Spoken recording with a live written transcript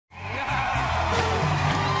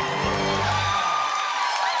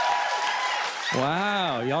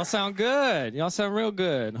Wow, y'all sound good. Y'all sound real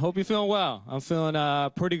good. Hope you're feeling well. I'm feeling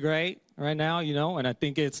pretty great right now, you know, and I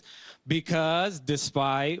think it's because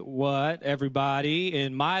despite what everybody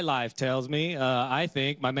in my life tells me, I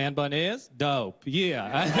think my man bun is dope. Yeah,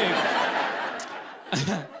 I think...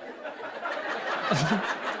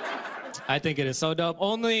 I think it is so dope,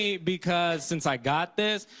 only because since I got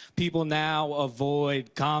this, people now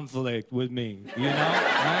avoid conflict with me, you know,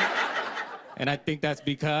 right? And I think that's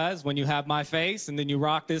because when you have my face and then you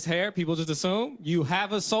rock this hair, people just assume you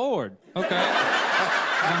have a sword, okay?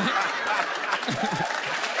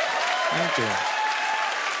 Thank you.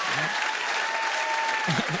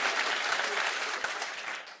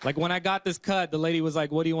 Like when I got this cut, the lady was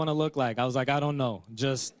like, what do you want to look like? I was like, I don't know,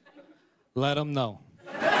 just let them know.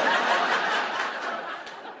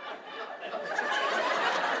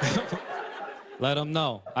 Let them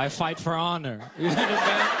know. I fight for honor. You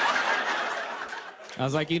understand? I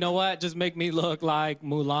was like, you know what? Just make me look like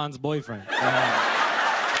Mulan's boyfriend. It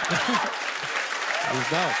was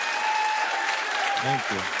dope. Thank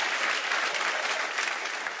you.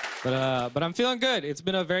 But I'm feeling good. It's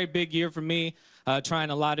been a very big year for me, trying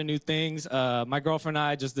a lot of new things. My girlfriend and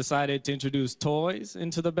I just decided to introduce toys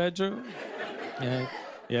into the bedroom.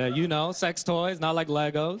 Yeah, you know, sex toys, not like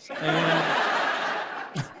Legos.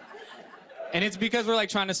 And it's because we're like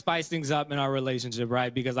trying to spice things up in our relationship,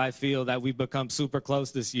 right? Because I feel that we've become super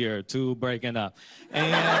close this year to breaking up.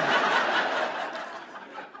 And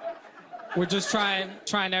we're just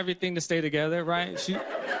trying everything to stay together, right?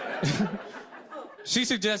 She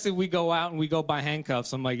suggested we go out and we go buy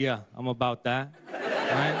handcuffs. I'm like, yeah, I'm about that,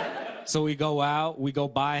 right? So we go out, we go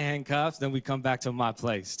buy handcuffs, then we come back to my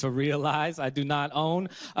place to realize I do not own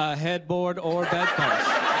a headboard or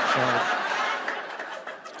bedpost.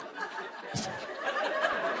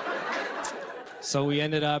 So we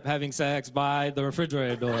ended up having sex by the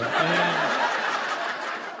refrigerator door. And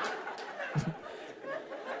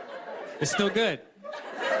it's still good.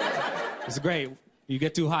 It's great. You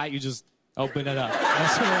get too hot, you just open it up.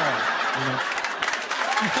 That's what you know.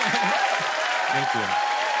 Thank you.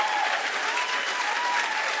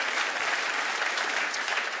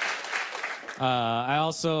 I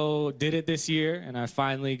also did it this year, and I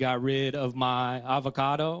finally got rid of my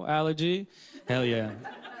avocado allergy. Hell yeah.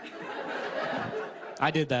 I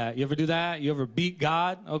did that. You ever do that? You ever beat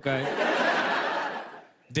God? Okay.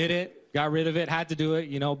 Did it, got rid of it, had to do it,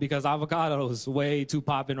 you know, because avocado is way too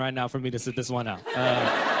popping right now for me to sit this one out.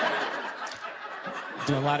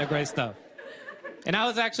 Doing a lot of great stuff. And I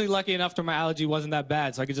was actually lucky enough to my allergy wasn't that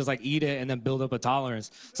bad, so I could just like eat it and then build up a tolerance.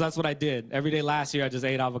 So that's what I did. Every day last year, I just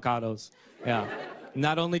ate avocados. Yeah.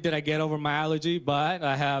 Not only did I get over my allergy, but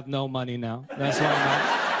I have no money now. That's why I'm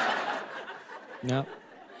not. Yep.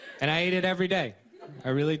 And I ate it every day. I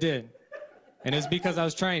really did. And it's because I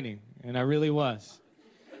was training, and I really was.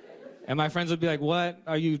 And my friends would be like, what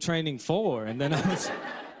are you training for? And then I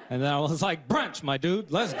was like, brunch, my dude,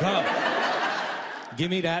 let's go. Give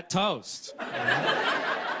me that toast.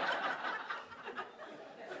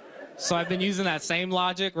 So I've been using that same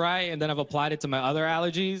logic, right? And then I've applied it to my other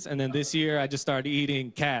allergies. And then this year, I just started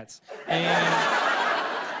eating cats.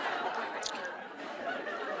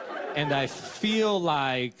 And I feel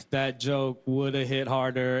like that joke would have hit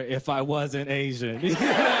harder if I wasn't Asian. You know what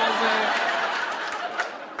I'm saying?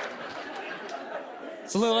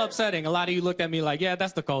 It's a little upsetting. A lot of you looked at me like, yeah,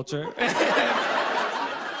 that's the culture.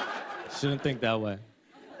 Shouldn't think that way.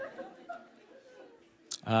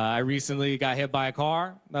 I recently got hit by a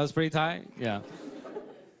car. That was pretty tight. Yeah.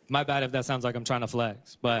 My bad if that sounds like I'm trying to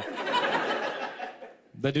flex, but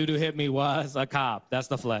the dude who hit me was a cop. That's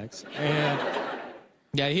the flex. And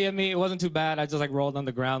yeah, he hit me. It wasn't too bad. I just like rolled on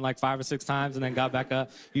the ground like 5 or 6 times and then got back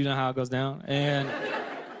up. You know how it goes down. And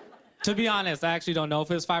to be honest, I actually don't know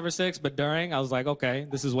if it was 5 or 6, but during, I was like, okay,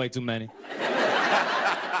 this is way too many.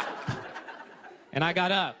 And I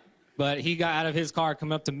got up, but he got out of his car,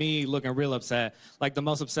 coming up to me looking real upset. Like the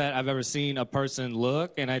most upset I've ever seen a person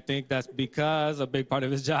look. And I think that's because a big part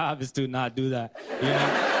of his job is to not do that. You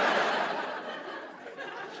know?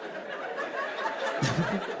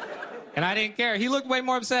 And I didn't care. He looked way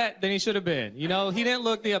more upset than he should have been. You know, he didn't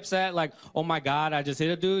look the upset like, oh my God, I just hit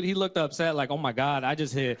a dude. He looked upset like, oh my God, I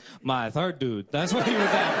just hit my third dude. That's what he was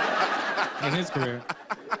at in his career.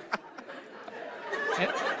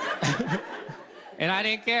 And I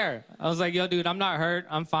didn't care. I was like, yo, dude, I'm not hurt.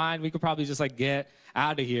 I'm fine. We could probably just like get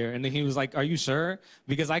out of here. And then he was like, are you sure?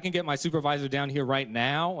 Because I can get my supervisor down here right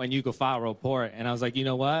now and you could file a report. And I was like, you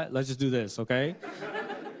know what? Let's just do this, okay?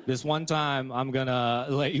 This one time, I'm gonna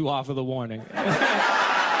let you off with a warning. Thank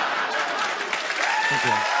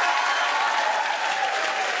you.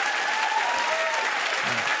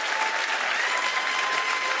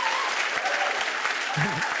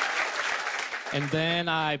 And then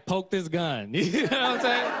I poked his gun. You know what I'm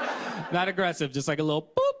saying? Not aggressive, just like a little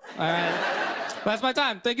boop. All right. That's my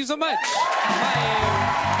time. Thank you so much.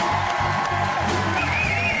 Bye.